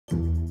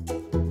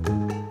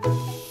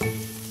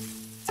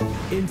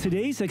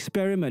today's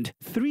experiment,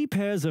 3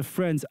 pairs of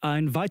friends are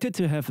invited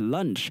to have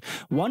lunch.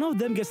 One of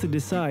them gets to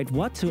decide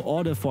what to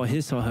order for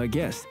his or her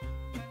guest.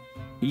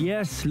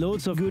 Yes,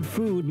 loads of good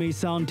food may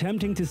sound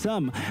tempting to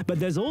some, but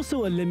there's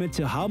also a limit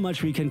to how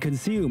much we can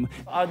consume.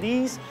 Are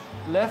these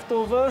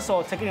leftovers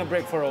or taking a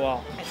break for a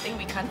while? I think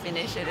we can't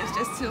finish it, it's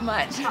just too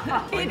much.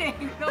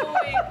 Kidding, no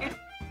way.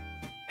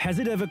 Has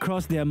it ever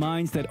crossed their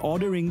minds that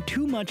ordering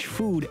too much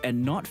food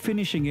and not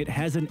finishing it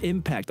has an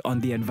impact on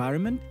the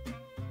environment?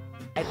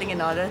 I think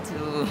in order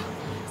to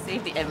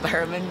save the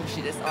environment, we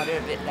should just order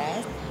a bit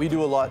less. We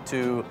do a lot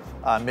to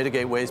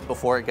mitigate waste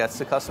before it gets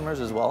to customers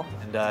as well.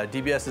 And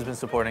DBS has been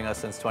supporting us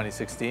since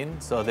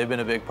 2016, so they've been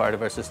a big part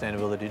of our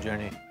sustainability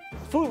journey.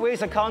 Food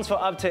waste accounts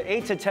for up to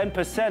 8 to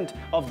 10%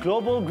 of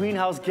global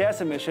greenhouse gas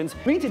emissions.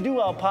 We need to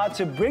do our part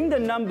to bring the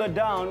number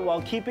down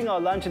while keeping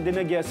our lunch and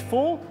dinner guests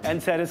full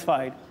and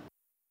satisfied.